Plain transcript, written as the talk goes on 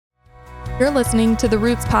You're listening to the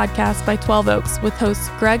Roots podcast by 12 Oaks with host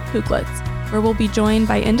Greg Puglitz, where we'll be joined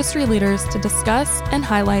by industry leaders to discuss and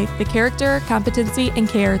highlight the character, competency, and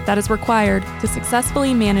care that is required to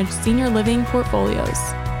successfully manage senior living portfolios.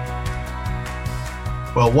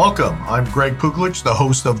 Well, welcome. I'm Greg Puglitz, the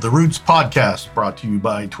host of the Roots podcast, brought to you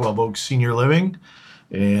by 12 Oaks Senior Living.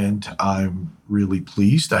 And I'm really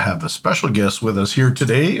pleased to have a special guest with us here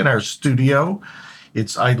today in our studio.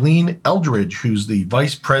 It's Eileen Eldridge, who's the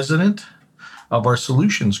vice president of our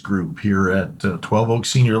solutions group here at 12 Oaks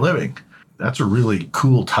Senior Living. That's a really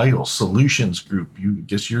cool title, Solutions Group.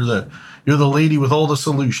 You're the lady with all the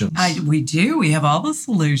solutions. We do. We have all the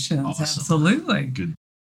solutions. Awesome. Absolutely. Good.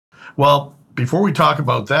 Well, before we talk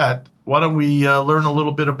about that, why don't we learn a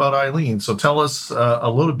little bit about Eileen? So tell us a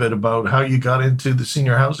little bit about how you got into the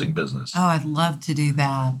senior housing business. Oh, I'd love to do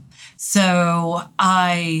that. So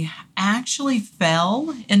I actually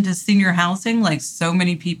fell into senior housing like so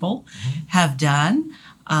many people have done.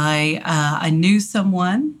 I knew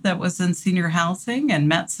someone that was in senior housing and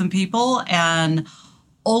met some people and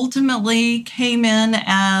ultimately came in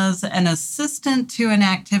as an assistant to an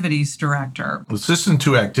activities director. Assistant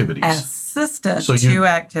to activities. Assistant to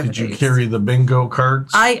activities. Did you carry the bingo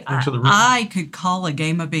cards into the room? I could call a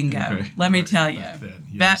game of bingo. Okay. Let me tell you.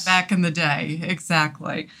 Yes. Back in the day,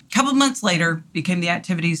 exactly. A couple months later, became the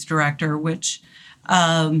activities director, which,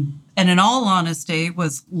 and in all honesty,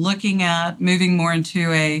 was looking at moving more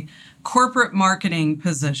into a corporate marketing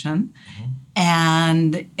position,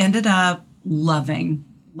 and ended up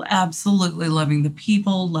absolutely loving the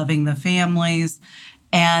people, loving the families,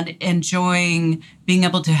 and enjoying being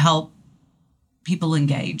able to help people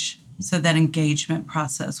engage. So that engagement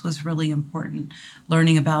process was really important.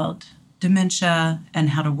 Learning about dementia and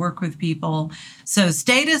how to work with people. So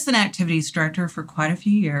stayed as an activities director for quite a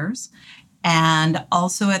few years, and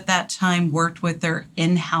also at that time worked with their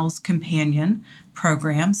in-house companion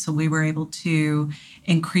program. So we were able to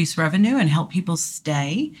increase revenue and help people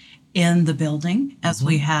stay in the building as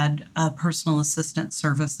we had personal assistant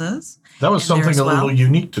services. That was something a little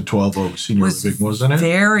unique to 12 Oaks Senior Living, wasn't it?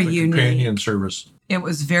 Very unique. Companion service. It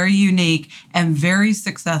was very unique and very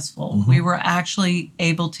successful. We were actually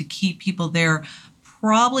able to keep people there.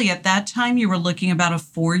 Probably at that time, you were looking about a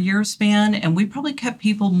 4-year span, and we probably kept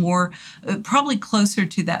people probably closer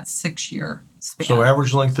to that 6-year span. So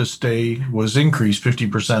average length of stay was increased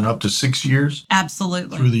 50% up to 6 years?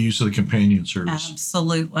 Absolutely. Through the use of the companion service.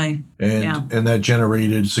 Absolutely. And that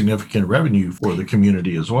generated significant revenue for the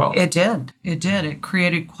community as well. It did. It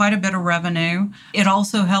created quite a bit of revenue. It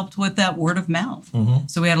also helped with that word of mouth.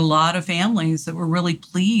 So we had a lot of families that were really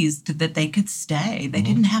pleased that they could stay. They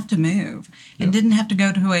didn't have to move and didn't have to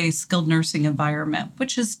go to a skilled nursing environment,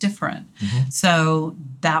 which is different. So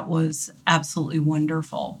that was absolutely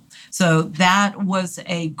wonderful. So that was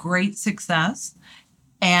a great success.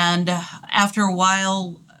 And after a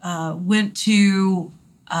while, went to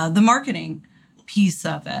the marketing piece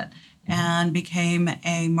of it and became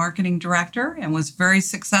a marketing director and was very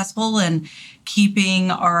successful in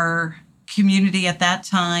keeping our community at that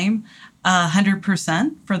time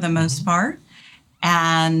 100% for the most part.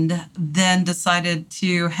 And then decided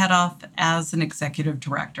to head off as an executive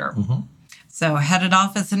director. So headed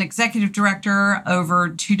off as an executive director over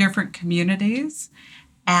 2 different communities,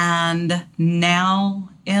 and now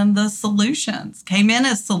in the solutions. Came in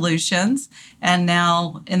as solutions, and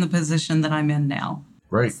now in the position that I'm in now.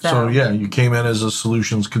 Right. So you came in as a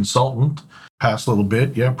solutions consultant, passed a little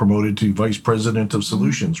bit, promoted to vice president of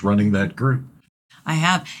solutions, running that group. I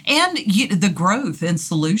have. And the growth in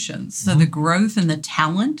solutions. So the growth in the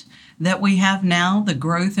talent that we have now, the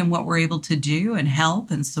growth in what we're able to do and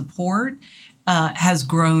help and support has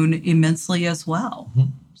grown immensely as well.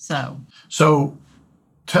 So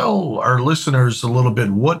tell our listeners a little bit,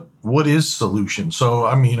 what is solutions? So,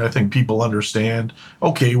 I think people understand,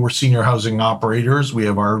 okay, we're senior housing operators. We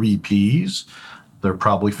have RVPs. They're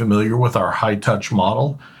probably familiar with our high touch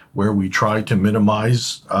model, where we try to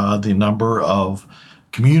minimize the number of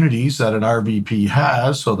communities that an RVP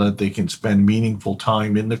has so that they can spend meaningful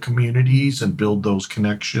time in the communities and build those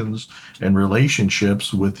connections and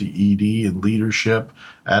relationships with the ED and leadership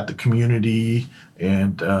at the community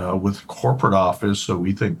and with corporate office. So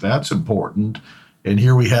we think that's important. And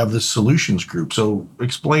here we have this solutions group. So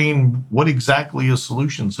explain what exactly is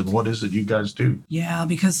solutions and what is it you guys do? Yeah,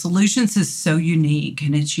 because solutions is so unique,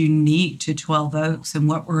 and it's unique to 12 Oaks and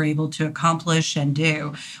what we're able to accomplish and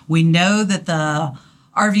do. We know that the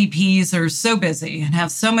RVPs are so busy and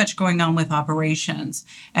have so much going on with operations,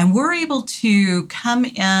 and we're able to come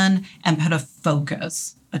in and put a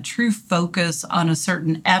focus a true focus on a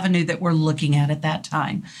certain avenue that we're looking at that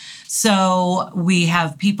time. So we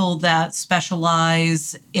have people that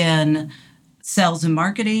specialize in sales and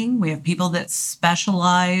marketing. We have people that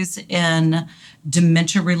specialize in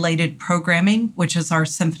dementia-related programming, which is our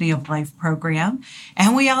Symphony of Life program.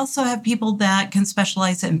 And we also have people that can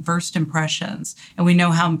specialize in first impressions. And we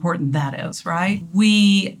know how important that is, right?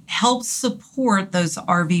 We help support those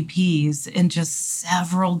RVPs in just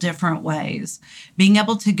several different ways. Being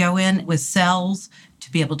able to go in with sales,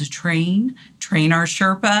 to be able to train our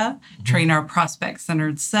Sherpa, train our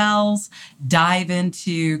prospect-centered sales, dive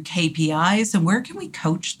into KPIs, and where can we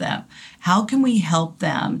coach them? How can we help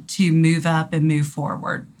them to move up and move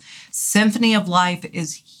forward? Symphony of Life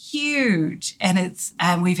is huge, and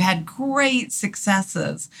we've had great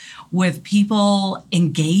successes with people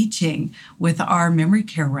engaging with our memory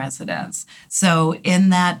care residents. So in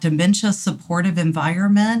that dementia supportive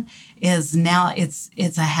environment is now it's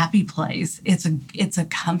a happy place. It's a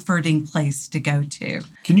comforting place to go to.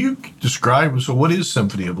 Can you describe, so what is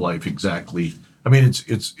Symphony of Life exactly? I mean,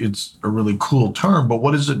 it's a really cool term, but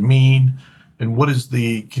what does it mean? And what is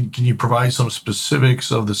can you provide some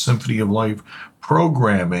specifics of the Symphony of Life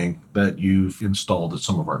programming that you've installed at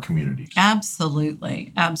some of our communities?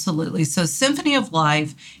 Absolutely. So Symphony of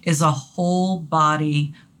Life is a whole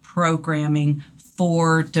body programming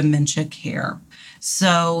for dementia care.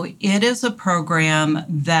 So it is a program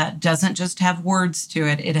that doesn't just have words to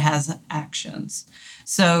it, it has actions.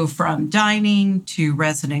 So from dining to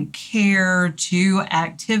resident care to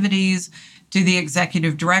activities to the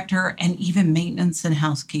executive director and even maintenance and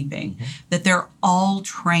housekeeping, that they're all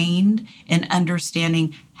trained in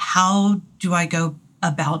understanding how do I go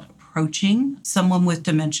about approaching someone with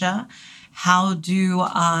dementia? How do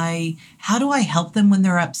I help them when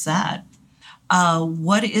they're upset?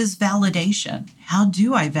 What is validation? How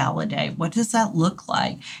do I validate? What does that look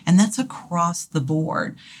like? And that's across the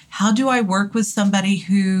board. How do I work with somebody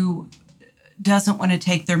who doesn't want to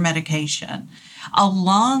take their medication?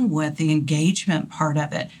 Along with the engagement part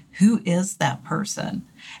of it, who is that person?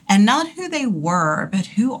 And not who they were, but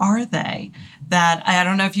who are they? That, I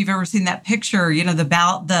don't know if you've ever seen that picture,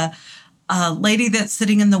 the lady that's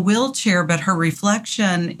sitting in the wheelchair, but her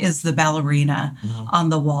reflection is the ballerina on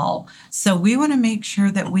the wall. So we want to make sure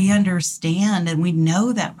that we understand and we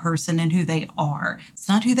know that person and who they are. It's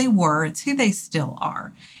not who they were, it's who they still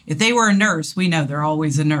are. If they were a nurse, we know they're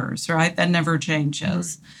always a nurse, right? That never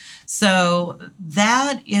changes. Right. So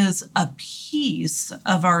that is a piece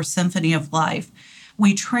of our Symphony of Life.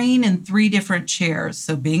 We train in 3 different chairs.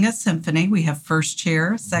 So being a symphony, we have first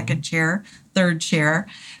chair, second chair, third chair.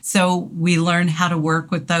 So we learn how to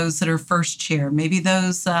work with those that are first chair, maybe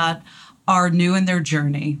those that are new in their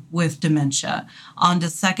journey with dementia, on to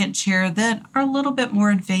second chair that are a little bit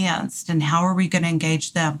more advanced, and how are we going to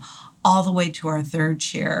engage them, all the way to our third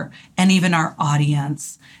chair, and even our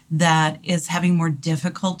audience that is having more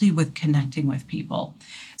difficulty with connecting with people.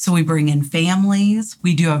 So we bring in families,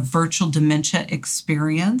 we do a virtual dementia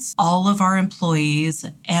experience. All of our employees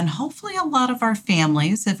and hopefully a lot of our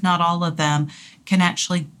families, if not all of them, can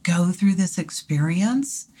actually go through this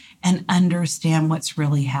experience and understand what's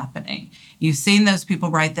really happening. You've seen those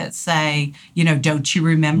people, right, that say, don't you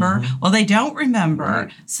remember? Well, they don't remember.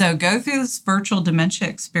 Right. So go through this virtual dementia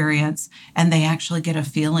experience and they actually get a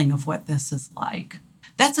feeling of what this is like.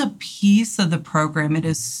 That's a piece of the program. It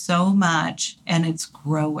is so much and it's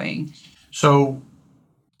growing. So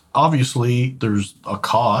obviously there's a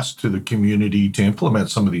cost to the community to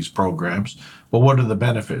implement some of these programs, but what are the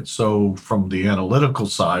benefits? So from the analytical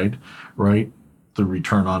side, right, the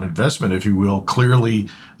return on investment, if you will, clearly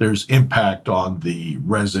there's impact on the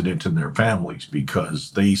resident and their families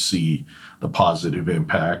because they see the positive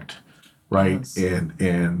impact, right? Yes.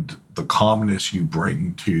 And the calmness you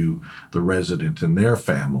bring to the resident and their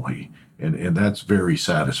family. And that's very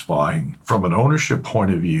satisfying. From an ownership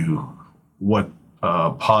point of view, what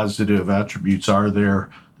positive attributes are there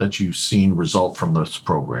that you've seen result from this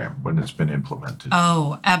program when it's been implemented?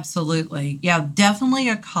 Oh, absolutely. Yeah, definitely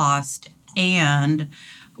a cost. And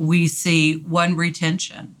we see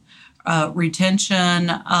retention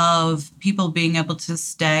of people being able to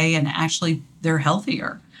stay and actually they're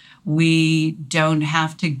healthier. We don't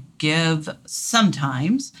have to give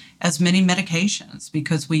sometimes as many medications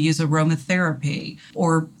because we use aromatherapy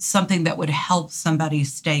or something that would help somebody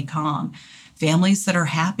stay calm. Families that are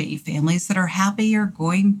happy are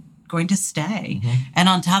going to stay. And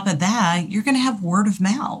on top of that, you're going to have word of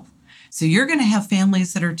mouth. So you're going to have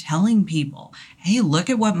families that are telling people, hey, look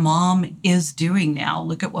at what mom is doing now.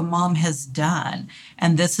 Look at what mom has done.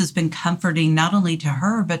 And this has been comforting not only to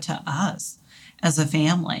her, but to us as a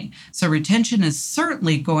family. So retention is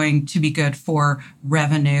certainly going to be good for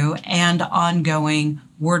revenue and ongoing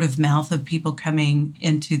word of mouth of people coming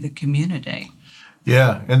into the community.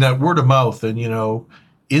 Yeah, and that word of mouth, and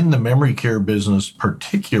in the memory care business,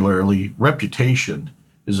 particularly, reputation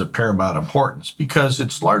is of paramount importance because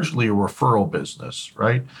it's largely a referral business,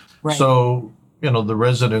 right? Right. So, the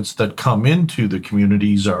residents that come into the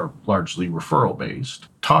communities are largely referral based.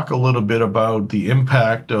 Talk a little bit about the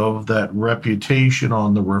impact of that reputation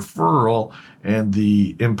on the referral and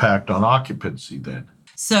the impact on occupancy then.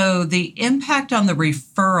 So the impact on the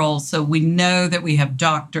referral, so we know that we have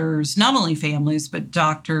doctors, not only families, but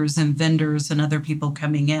doctors and vendors and other people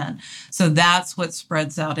coming in. So that's what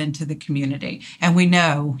spreads out into the community. And we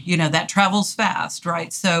know, that travels fast,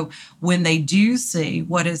 right? So when they do see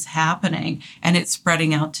what is happening and it's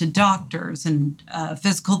spreading out to doctors and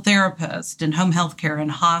physical therapists and home health care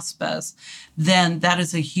and hospice, then that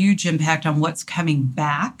is a huge impact on what's coming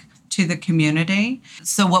back to the community.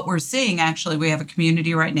 So what we're seeing, actually, we have a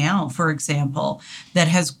community right now, for example, that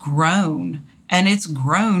has grown, and it's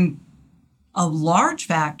grown a large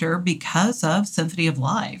factor because of Symphony of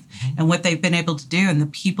Life and what they've been able to do, and the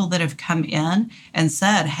people that have come in and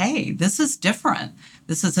said, hey, this is different.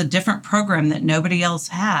 This is a different program that nobody else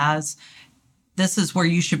has. This is where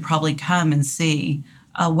you should probably come and see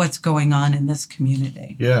what's going on in this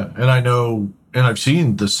community. Yeah, and I know, and I've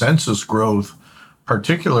seen the census growth,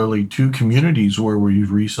 particularly two communities where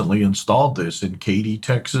we've recently installed this in Katy,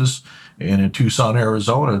 Texas, and in Tucson,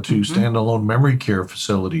 Arizona, two standalone memory care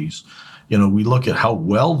facilities. We look at how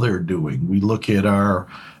well they're doing. We look at our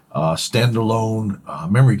standalone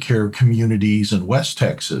memory care communities in West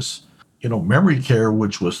Texas. Memory care,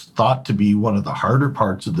 which was thought to be one of the harder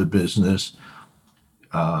parts of the business,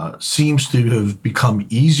 seems to have become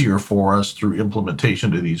easier for us through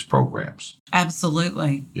implementation of these programs.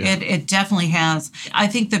 Absolutely. Yeah. It definitely has. I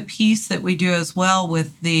think the piece that we do as well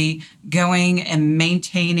with the going and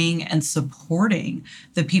maintaining and supporting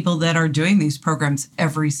the people that are doing these programs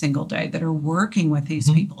every single day, that are working with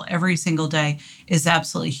these people every single day, is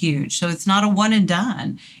absolutely huge. So it's not a one and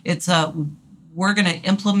done. It's we're going to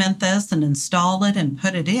implement this and install it and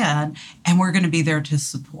put it in, and we're going to be there to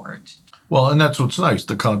support. Well, and that's what's nice,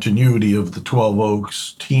 the continuity of the 12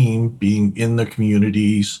 Oaks team being in the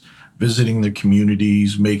communities, visiting the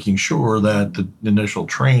communities, making sure that the initial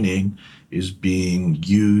training is being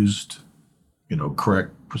used,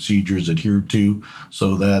 correct procedures adhered to,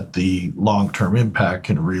 so that the long-term impact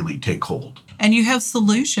can really take hold. And you have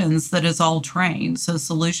Solutions that is all trained. So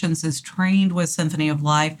Solutions is trained with Symphony of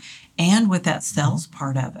Life and with that sales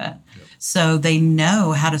part of it. Yep. So they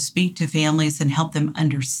know how to speak to families and help them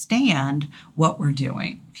understand what we're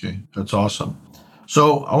doing. Okay, that's awesome.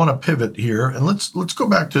 So I want to pivot here, and let's go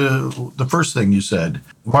back to the first thing you said,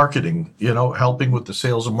 marketing, helping with the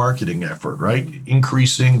sales and marketing effort, right?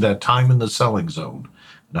 Increasing that time in the selling zone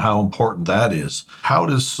and how important that is. How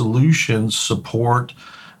does Solutions support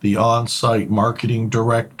the on-site marketing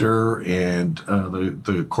director and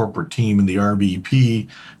the corporate team and the RVP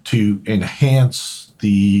to enhance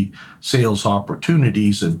the sales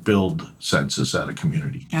opportunities and build census at a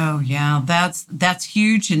community? Oh, yeah, that's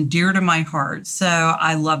huge and dear to my heart. So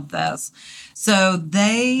I love this. So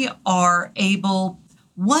they are able,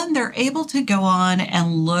 they're able to go on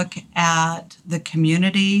and look at the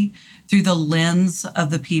community through the lens of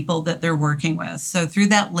the people that they're working with. So through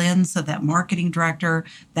that lens of that marketing director,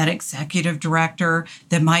 that executive director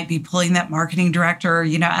that might be pulling that marketing director,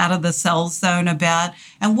 out of the sales zone a bit,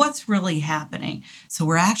 and what's really happening. So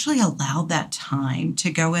we're actually allowed that time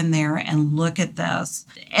to go in there and look at this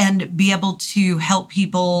and be able to help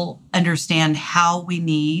people understand how we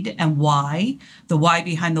need and why, the why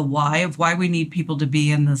behind the why of why we need people to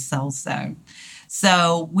be in the sales zone.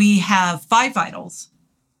 So we have 5 vitals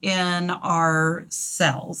in our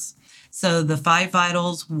cells. So the 5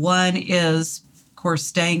 vitals, one is, of course,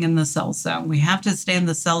 staying in the cell zone. We have to stay in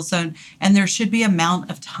the cell zone, and there should be amount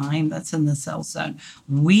of time that's in the cell zone.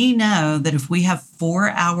 We know that if we have 4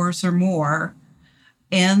 hours or more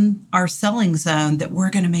in our selling zone, that we're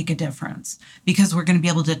going to make a difference because we're going to be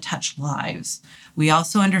able to touch lives. We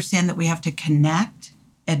also understand that we have to connect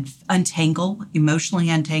and untangle, emotionally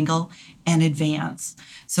untangle, and advance.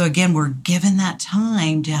 So again, we're given that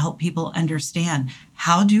time to help people understand,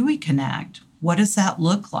 how do we connect? What does that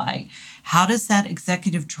look like? How does that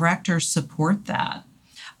executive director support that?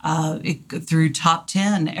 Through top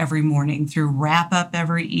 10 every morning, through wrap up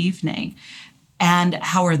every evening. And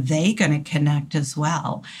how are they going to connect as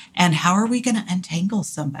well? And how are we going to untangle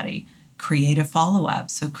somebody? Creative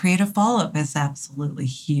follow-up. So creative follow-up is absolutely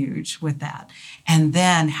huge with that. And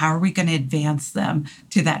then how are we going to advance them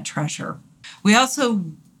to that treasure? We also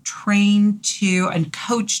train to, and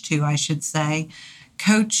coach to, I should say,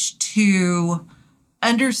 coach to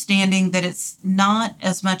understanding that it's not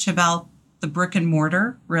as much about the brick and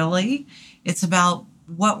mortar, really. It's about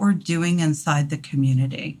what we're doing inside the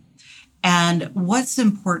community and what's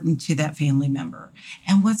important to that family member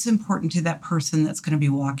and what's important to that person that's going to be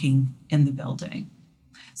walking in the building.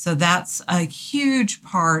 So that's a huge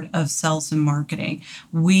part of sales and marketing.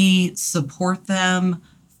 We support them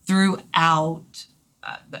throughout.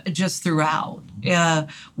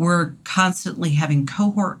 We're constantly having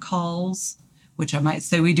cohort calls, which I might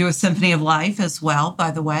say we do a symphony of life as well,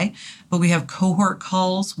 by the way. But we have cohort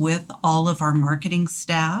calls with all of our marketing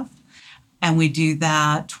staff, and we do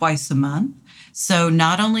that twice a month. So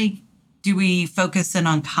not only do we focus in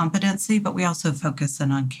on competency, but we also focus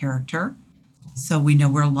in on character. So we know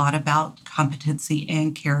we're a lot about competency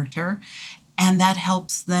and character, and that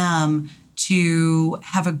helps them to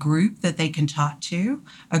have a group that they can talk to,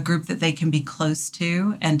 a group that they can be close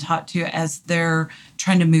to and talk to as they're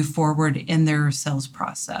trying to move forward in their sales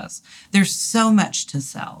process. There's so much to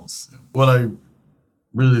sales. What I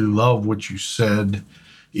really love what you said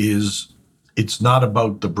is it's not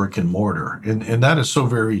about the brick and mortar. And that is so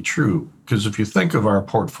very true, because if you think of our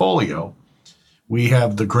portfolio, we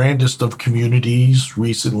have the grandest of communities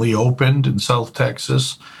recently opened in South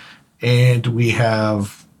Texas, and we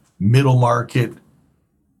have middle market,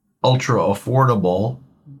 ultra affordable,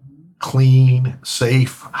 clean,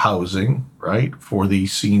 safe housing, right, for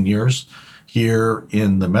these seniors here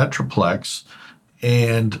in the Metroplex.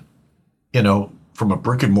 And, from a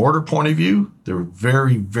brick and mortar point of view, they're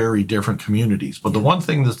very, very different communities. But the one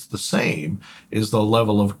thing that's the same is the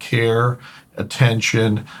level of care,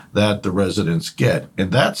 attention that the residents get.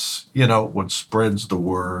 And that's, what spreads the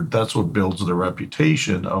word. That's what builds the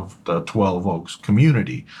reputation of the 12 Oaks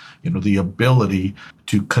community. The ability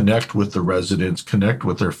to connect with the residents, connect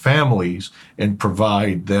with their families, and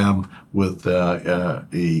provide them with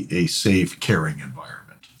a safe, caring environment.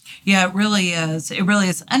 Yeah, it really is. It really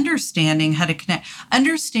is understanding how to connect,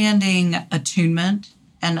 understanding attunement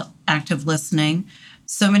and active listening.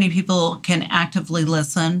 So many people can actively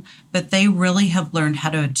listen, but they really have learned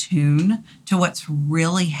how to attune to what's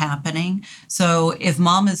really happening. So if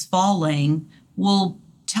mom is falling, well,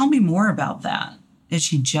 tell me more about that. Is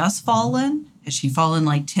she just fallen? Has she fallen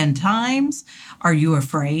like 10 times? Are you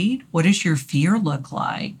afraid? What does your fear look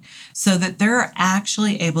like? So that they're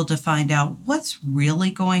actually able to find out what's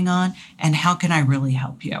really going on and how can I really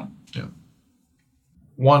help you? Yeah.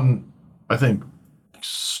 One, I think,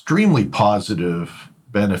 extremely positive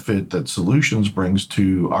benefit that Solutions brings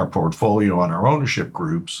to our portfolio and our ownership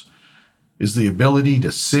groups is the ability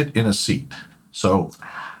to sit in a seat. So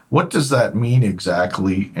what does that mean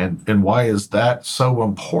exactly? And why is that so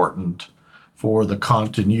important for the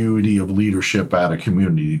continuity of leadership at a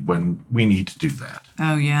community when we need to do that?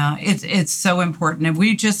 Oh, yeah. It's so important. And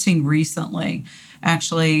we've just seen recently,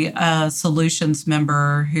 actually, a Solutions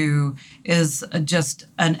member who is just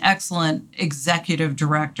an excellent executive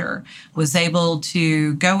director was able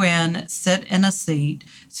to go in, sit in a seat.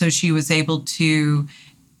 So she was able to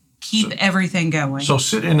keep everything going. So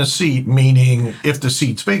sit in a seat, meaning if the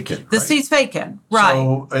seat's vacant. The seat's vacant, right.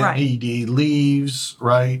 So an ED leaves,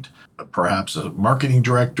 right? Perhaps a marketing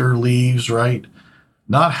director leaves, right?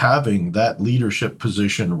 Not having that leadership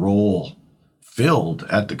position role filled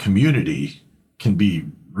at the community can be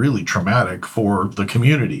really traumatic for the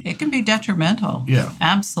community. It can be detrimental. Yeah.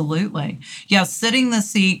 Absolutely. Yeah, sitting the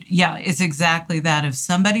seat, is exactly that. If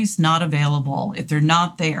somebody's not available, if they're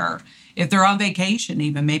not there, if they're on vacation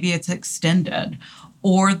even, maybe it's extended,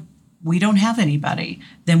 or we don't have anybody,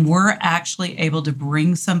 then we're actually able to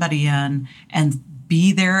bring somebody in and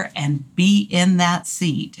be there and be in that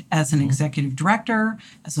seat as an executive director,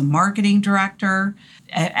 as a marketing director,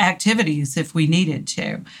 activities if we needed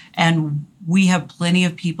to. And we have plenty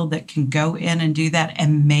of people that can go in and do that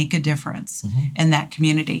and make a difference in that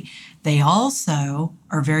community. They also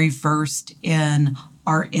are very versed in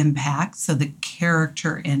our impact, so the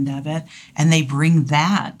character end of it, and they bring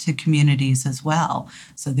that to communities as well.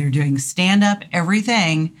 So they're doing stand-up,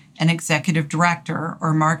 everything an executive director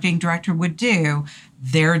or marketing director would do,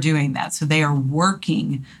 they're doing that. So they are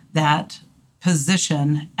working that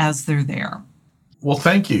position as they're there. Well,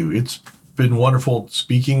 thank you. It's been wonderful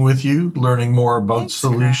speaking with you, learning more about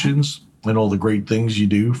Solutions and all the great things you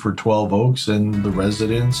do for 12 Oaks and the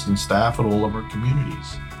residents and staff and all of our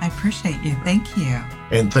communities. I appreciate you. Thank you.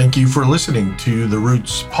 And thank you for listening to the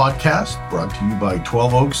Roots podcast, brought to you by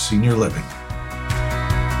 12 Oaks Senior Living.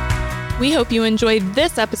 We hope you enjoyed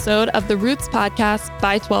this episode of the Roots podcast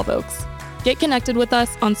by 12 Oaks. Get connected with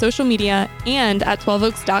us on social media and at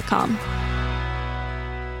 12oaks.com.